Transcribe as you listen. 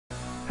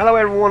Hello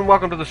everyone,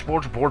 welcome to the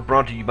Sports Report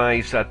brought to you by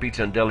Eastside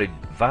Pizza and Deli,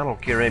 Vital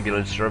Care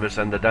Ambulance Service,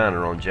 and the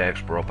Diner on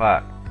Jacksboro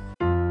Pike.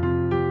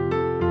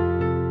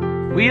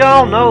 We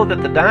all know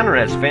that the Diner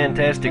has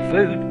fantastic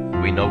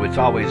food. We know it's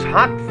always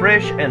hot,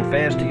 fresh, and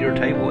fast to your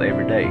table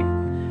every day.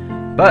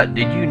 But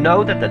did you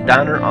know that the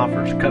Diner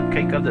offers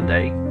Cupcake of the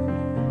Day?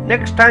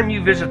 Next time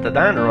you visit the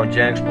Diner on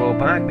Jacksboro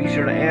Pike, be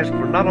sure to ask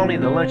for not only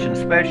the luncheon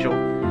special,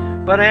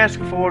 but ask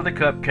for the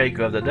Cupcake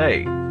of the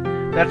Day.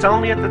 That's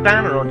only at the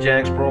Diner on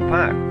Jacksboro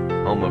Pike,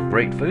 home of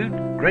great food,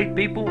 great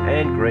people,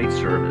 and great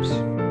service.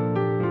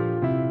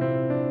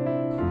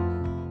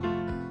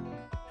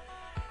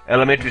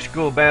 Elementary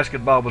school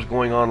basketball was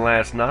going on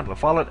last night. La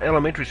Follette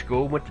Elementary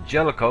School went to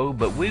Jellicoe,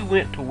 but we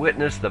went to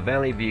witness the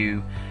Valley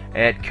View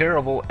at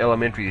Caryville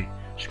Elementary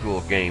School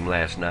game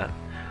last night.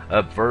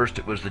 Up first,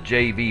 it was the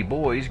JV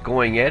boys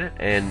going at it,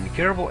 and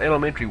Caryville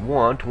Elementary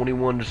won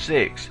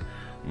 21-6.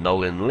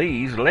 Nolan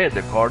Lees led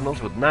the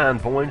Cardinals with 9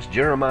 points.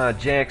 Jeremiah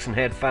Jackson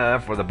had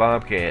 5 for the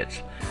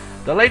Bobcats.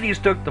 The ladies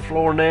took the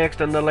floor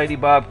next, and the Lady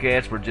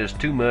Bobcats were just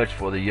too much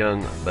for the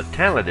young but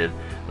talented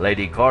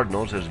Lady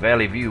Cardinals as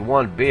Valley View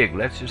won big.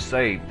 Let's just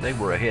say they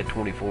were ahead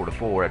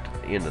 24-4 at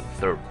the end of the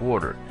third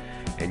quarter.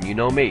 And you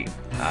know me,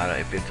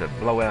 if it's a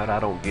blowout, I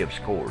don't give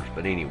scores.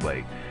 But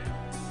anyway,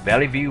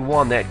 Valley View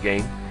won that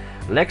game.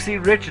 Lexi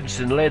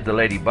Richardson led the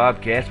Lady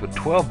Bobcats with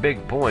 12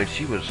 big points.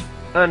 She was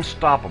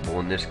unstoppable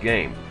in this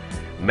game.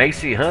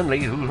 Macy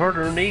Hundley, who hurt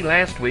her knee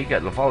last week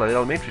at La Follette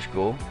Elementary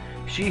School,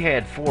 she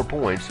had 4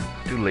 points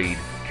to lead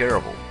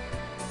Caryville.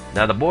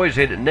 Now the boys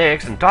hit it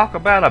next, and talk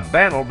about a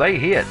battle. They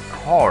hit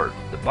hard.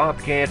 The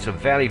Bobcats of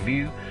Valley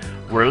View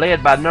were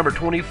led by number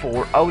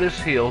 24, Otis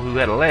Hill, who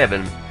had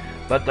 11,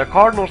 but the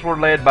Cardinals were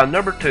led by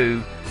number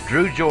 2,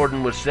 Drew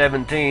Jordan, with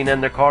 17,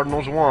 and the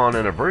Cardinals won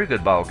in a very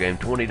good ball game,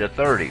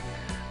 20-30.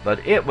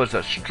 But it was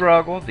a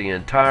struggle the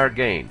entire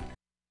game.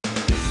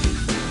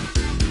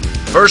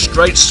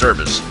 First-rate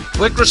service,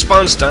 quick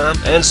response time,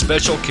 and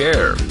special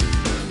care.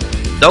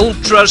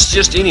 Don't trust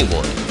just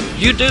anyone.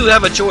 You do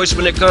have a choice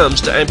when it comes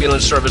to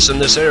ambulance service in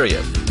this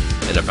area.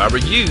 And if I were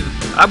you,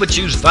 I would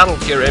choose Vital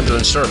Care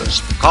Ambulance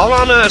Service. Call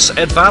on us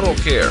at Vital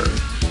Care.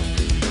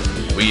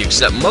 We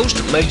accept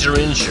most major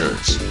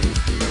insurance.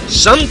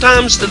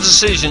 Sometimes the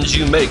decisions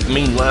you make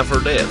mean life or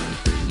death.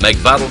 Make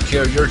Vital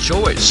Care your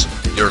choice.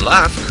 Your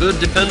life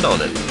could depend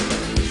on it.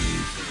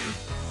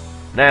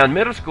 Now in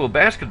middle school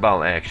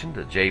basketball action,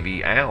 the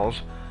JV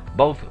Owls,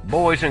 both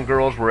boys and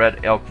girls were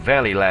at Elk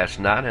Valley last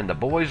night, and the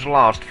boys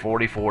lost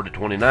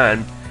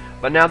 44-29,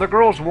 but now the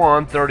girls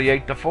won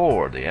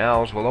 38-4. The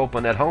Owls will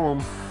open at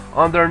home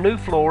on their new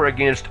floor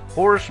against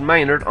Horace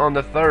Maynard on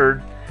the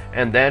 3rd,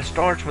 and that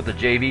starts with the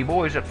JV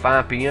boys at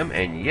 5 p.m.,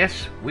 and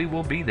yes, we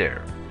will be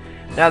there.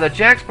 Now the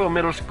Jacksboro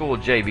Middle School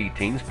JV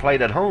teams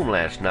played at home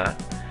last night,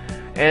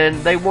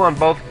 and they won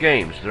both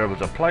games. There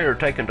was a player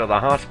taken to the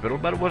hospital,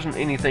 but it wasn't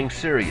anything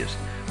serious.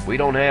 We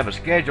don't have a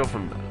schedule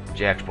from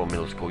Jacksboro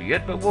Middle School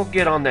yet, but we'll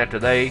get on that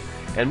today,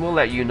 and we'll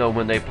let you know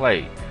when they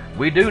play.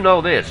 We do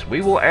know this: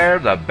 we will air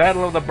the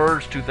Battle of the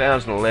Birds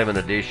 2011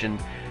 edition,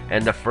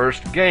 and the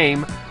first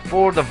game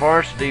for the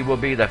varsity will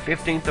be the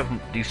 15th of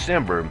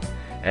December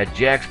at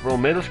Jacksboro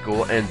Middle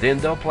School, and then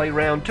they'll play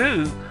round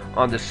 2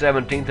 on the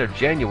 17th of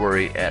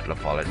January at La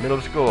Follette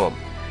Middle School.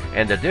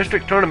 And the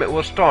district tournament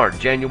will start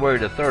January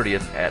the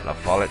 30th at La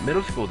Follette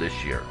Middle School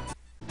this year.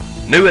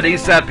 New at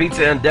Eastside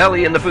Pizza and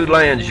Deli in the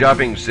Foodland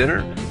Shopping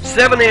Center,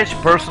 7-inch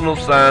personal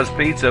size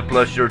pizza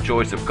plus your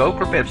choice of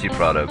Coke or Pepsi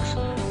products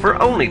for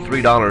only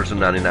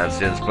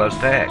 $3.99 plus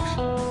tax.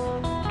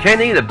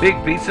 Can't eat a big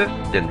pizza?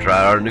 Then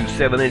try our new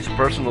 7-inch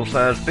personal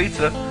size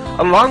pizza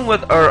along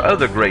with our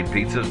other great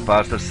pizzas,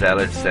 pasta,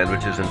 salads,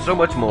 sandwiches, and so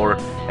much more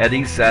at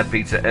Eastside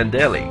Pizza and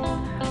Deli.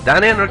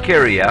 Dine in or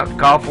carry out,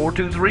 call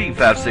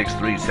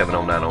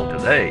 423-563-7090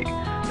 today.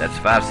 That's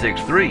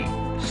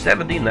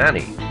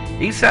 563-7090.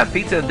 Eastside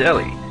Pizza and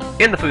Deli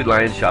in the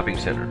Foodland Shopping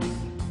Center.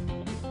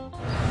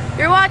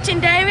 You're watching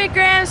David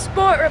Graham's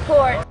Sport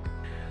Report.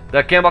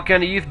 The Campbell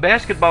County Youth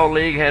Basketball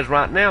League has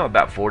right now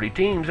about 40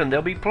 teams, and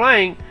they'll be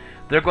playing.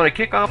 They're going to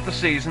kick off the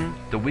season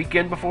the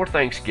weekend before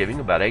Thanksgiving,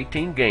 about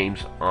 18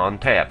 games on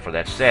tap for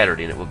that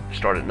Saturday, and it will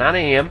start at 9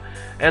 a.m.,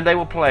 and they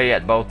will play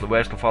at both the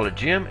West La Follette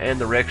Gym and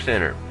the Rec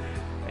Center.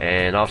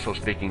 And also,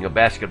 speaking of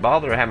basketball,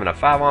 they're having a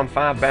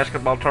 5-on-5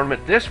 basketball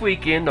tournament this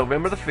weekend,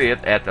 November the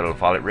 5th, at the La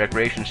Follette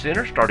Recreation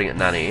Center, starting at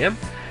 9 a.m.,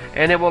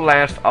 and it will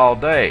last all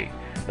day.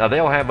 Now,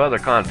 they'll have other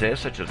contests,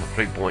 such as the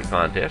 3-point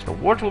contest.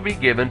 Awards will be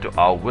given to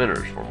all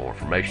winners. For more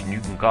information, you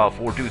can call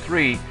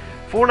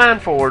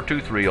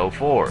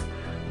 423-494-2304.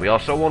 We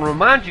also want to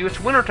remind you it's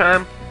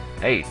wintertime.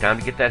 Hey, time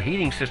to get that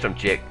heating system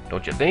checked,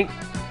 don't you think?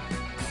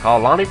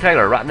 Call Lonnie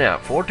Taylor right now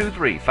at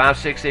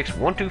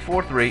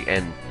 423-566-1243,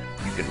 and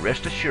you can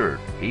rest assured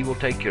he will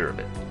take care of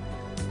it.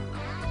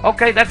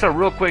 Okay, that's a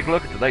real quick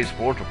look at today's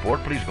sports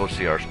report. Please go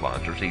see our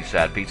sponsors,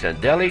 Eastside Pizza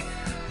and Deli,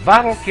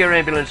 Vital Care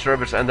Ambulance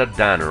Service, and the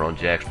Diner on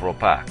Jacksboro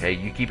Pike. Hey,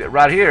 you keep it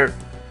right here.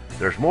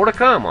 There's more to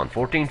come on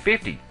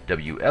 1450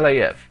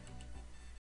 WLAF.